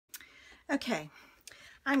Okay,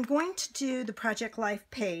 I'm going to do the Project Life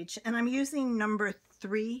page, and I'm using number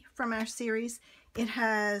 3 from our series. It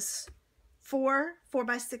has 4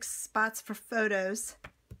 4x6 spots for photos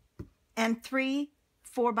and 3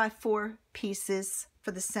 4x4 pieces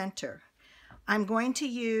for the center. I'm going to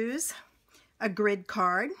use a grid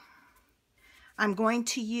card. I'm going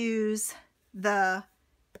to use the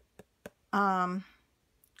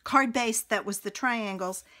card base that was the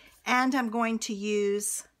triangles, and I'm going to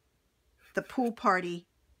use the pool party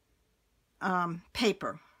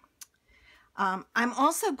paper. I'm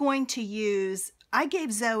also going to use, I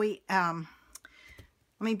gave Zoe, let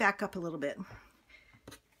me back up a little bit.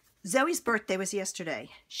 Zoe's birthday was yesterday.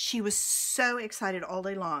 She was so excited all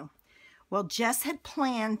day long. Well, Jess had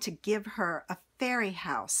planned to give her a fairy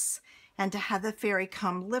house and to have the fairy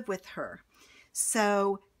come live with her.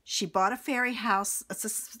 So she bought a fairy house,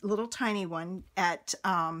 it's a little tiny one, at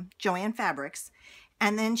Joann Fabrics.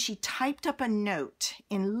 And then she typed up a note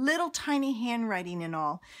in little tiny handwriting and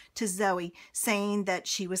all to Zoe saying that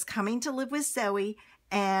she was coming to live with Zoe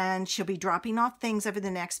and she'll be dropping off things over the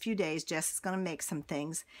next few days. Jess is going to make some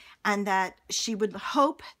things. And that she would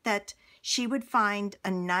hope that she would find a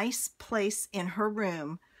nice place in her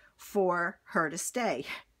room for her to stay.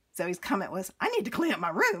 Zoe's comment was, I need to clean up my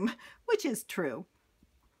room, which is true.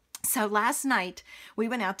 So last night we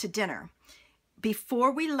went out to dinner.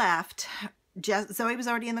 Before we left, Zoe was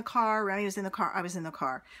already in the car, Remy was in the car, I was in the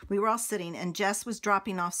car. We were all sitting, and Jess was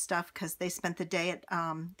dropping off stuff because they spent the day at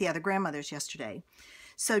the other grandmother's yesterday.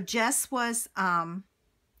 So Jess was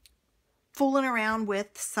fooling around with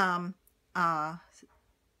some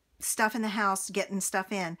stuff in the house, getting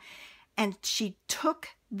stuff in, and she took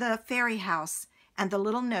the fairy house and the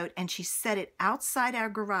little note and she set it outside our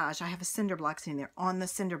garage. I have a cinder block sitting there on the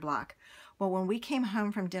cinder block. Well, when we came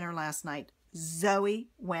home from dinner last night, Zoe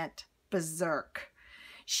went berserk.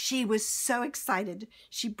 She was so excited.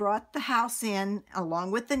 She brought the house in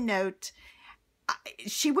along with the note.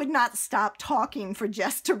 She would not stop talking for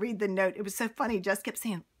Jess to read the note. It was so funny. Jess kept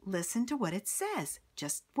saying, listen to what it says.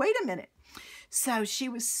 Just wait a minute. So she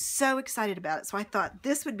was so excited about it. So I thought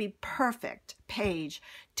this would be perfect page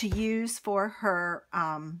to use for her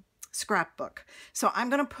scrapbook. So I'm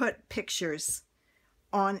going to put pictures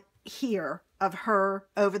on here of her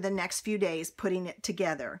over the next few days putting it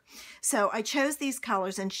together. So I chose these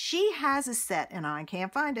colors, and she has a set, and I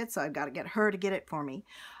can't find it, so I've got to get her to get it for me,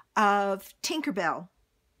 of Tinkerbell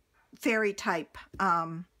fairy type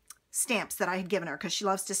stamps that I had given her because she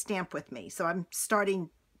loves to stamp with me. So I'm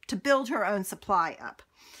starting to build her own supply up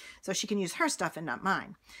so she can use her stuff and not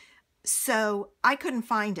mine. So I couldn't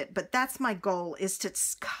find it, but that's my goal, is to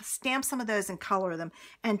stamp some of those and color them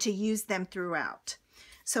and to use them throughout.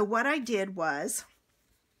 So what I did was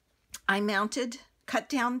I cut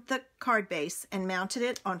down the card base and mounted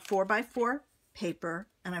it on 4x4 paper,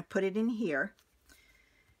 and I put it in here,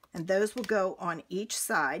 and those will go on each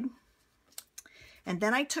side. And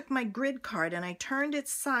then I took my grid card and I turned it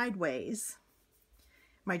sideways,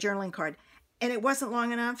 my journaling card, and it wasn't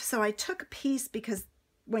long enough, so I took a piece, because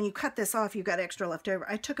when you cut this off, you've got extra left over.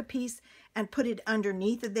 I took a piece and put it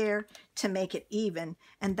underneath of there to make it even,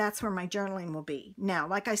 and that's where my journaling will be. Now,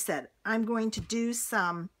 like I said, I'm going to do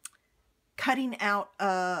some cutting out,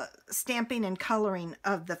 stamping and coloring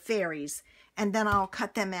of the fairies, and then I'll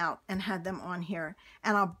cut them out and have them on here,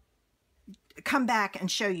 and I'll come back and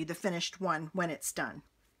show you the finished one when it's done.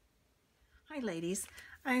 Hi, ladies.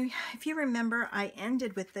 If you remember, I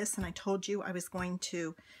ended with this, and I told you I was going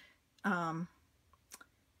to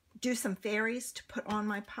do some fairies to put on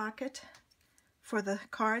my pocket for the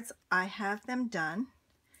cards. I have them done.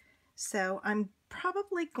 So I'm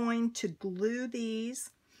probably going to glue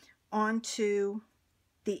these onto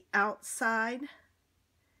the outside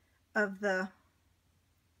of the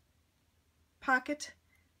pocket,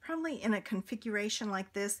 probably in a configuration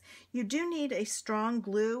like this. You do need a strong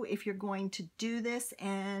glue if you're going to do this,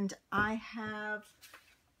 and I have,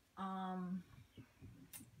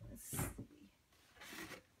 let's see.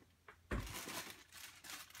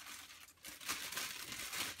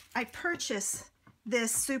 I purchased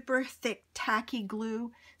this super thick tacky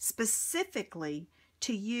glue specifically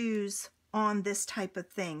to use on this type of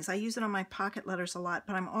things. I use it on my pocket letters a lot,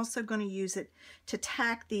 but I'm also going to use it to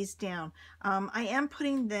tack these down. I am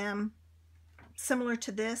putting them similar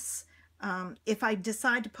to this. If I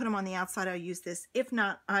decide to put them on the outside, I'll use this. If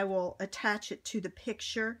not, I will attach it to the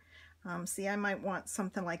picture. See, I might want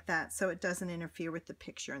something like that so it doesn't interfere with the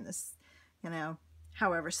picture in this, you know.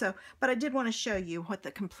 However, but I did want to show you what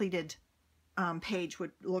the completed page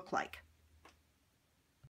would look like.